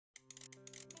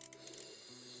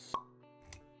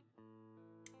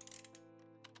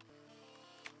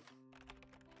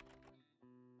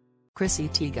Chrissy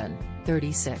Teigen,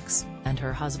 36, and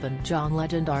her husband John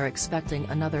Legend are expecting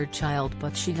another child,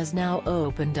 but she has now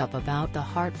opened up about the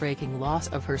heartbreaking loss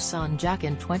of her son Jack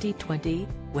in 2020,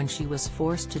 when she was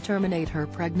forced to terminate her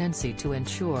pregnancy to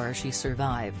ensure she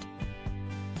survived.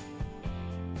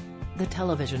 The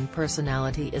television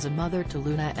personality is a mother to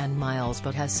Luna and Miles,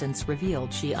 but has since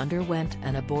revealed she underwent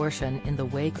an abortion in the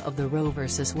wake of the Roe v.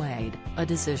 Wade, a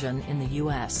decision in the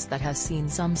U.S. that has seen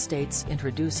some states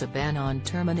introduce a ban on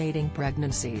terminating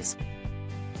pregnancies.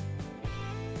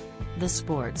 The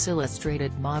Sports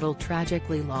Illustrated model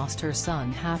tragically lost her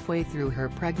son halfway through her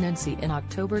pregnancy in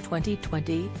October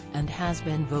 2020, and has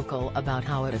been vocal about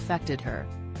how it affected her.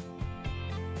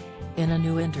 In a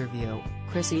new interview,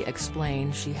 Chrissy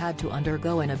explained she had to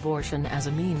undergo an abortion as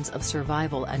a means of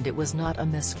survival and it was not a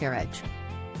miscarriage.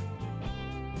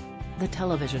 The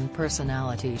television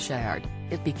personality shared,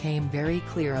 "It became very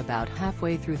clear about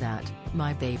halfway through that,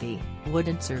 my baby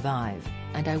wouldn't survive,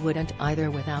 and I wouldn't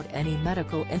either without any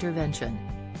medical intervention."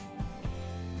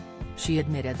 She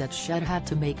admitted that she'd had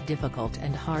to make difficult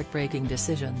and heartbreaking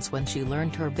decisions when she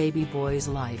learned her baby boy's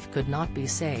life could not be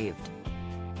saved.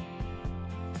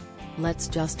 "Let's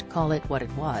just call it what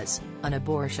it was, an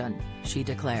abortion," she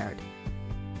declared.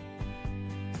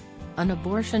 "An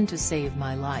abortion to save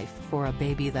my life for a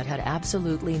baby that had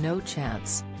absolutely no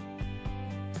chance."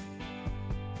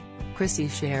 Chrissy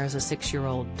shares a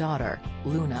 6-year-old daughter,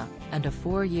 Luna, and a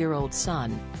 4-year-old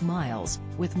son, Miles,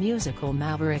 with musical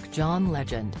maverick John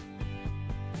Legend.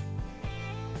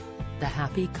 The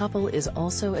happy couple is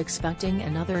also expecting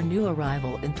another new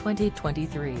arrival in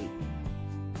 2023.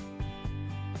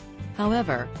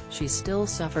 However, she still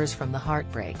suffers from the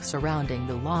heartbreak surrounding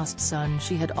the lost son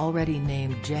she had already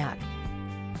named Jack.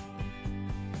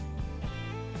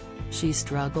 She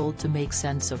struggled to make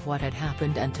sense of what had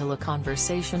happened until a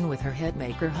conversation with her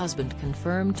hitmaker husband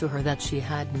confirmed to her that she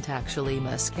hadn't actually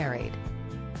miscarried.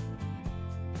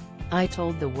 "I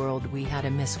told the world we had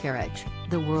a miscarriage,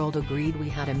 the world agreed we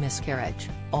had a miscarriage,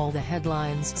 all the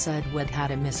headlines said we'd had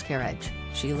a miscarriage,"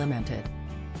 she lamented.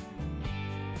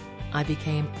 "I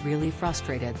became really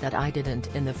frustrated that I didn't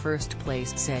in the first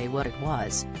place say what it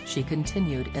was," she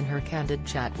continued in her candid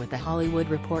chat with The Hollywood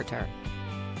Reporter.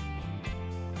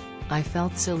 "I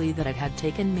felt silly that it had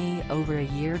taken me over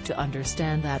a year to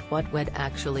understand that what we'd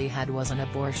actually had was an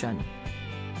abortion."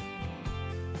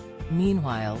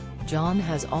 Meanwhile, John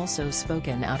has also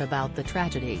spoken out about the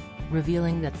tragedy,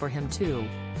 revealing that for him too,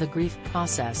 the grief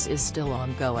process is still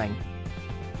ongoing.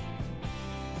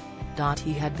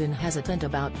 He had been hesitant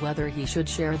about whether he should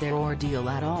share their ordeal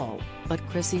at all, but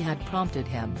Chrissy had prompted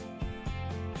him.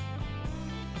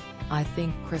 "I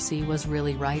think Chrissy was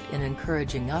really right in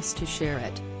encouraging us to share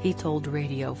it," he told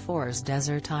Radio 4's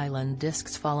Desert Island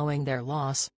Discs following their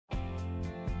loss.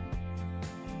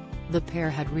 The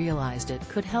pair had realized it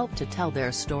could help to tell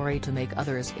their story to make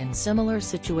others in similar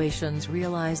situations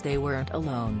realize they weren't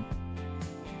alone.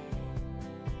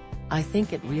 "I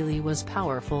think it really was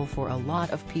powerful for a lot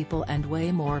of people, and way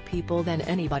more people than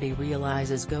anybody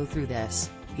realizes go through this,"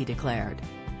 he declared.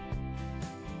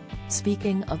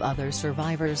 Speaking of other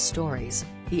survivors' stories,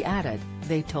 he added,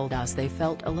 "They told us they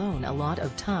felt alone a lot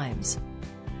of times.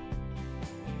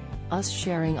 Us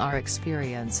sharing our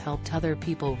experience helped other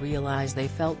people realize they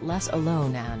felt less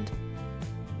alone and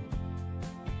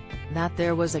that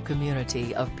there was a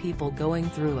community of people going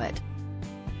through it."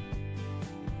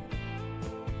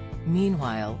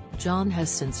 Meanwhile, John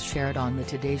has since shared on the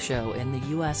Today Show in the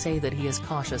USA that he is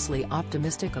cautiously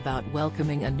optimistic about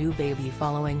welcoming a new baby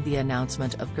following the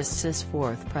announcement of Chrissy's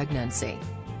 4th pregnancy.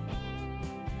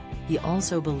 He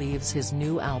also believes his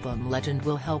new album Legend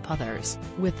will help others,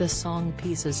 with the song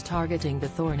pieces targeting the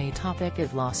thorny topic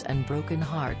of loss and broken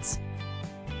hearts.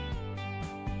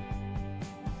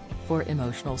 For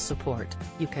emotional support,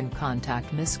 you can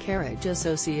contact Miscarriage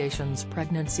Association's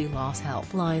Pregnancy Loss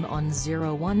Helpline on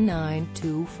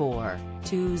 01924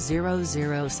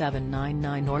 200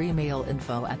 799 or email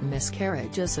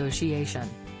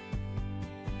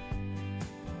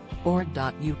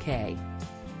info@miscarriageassociation.org.uk.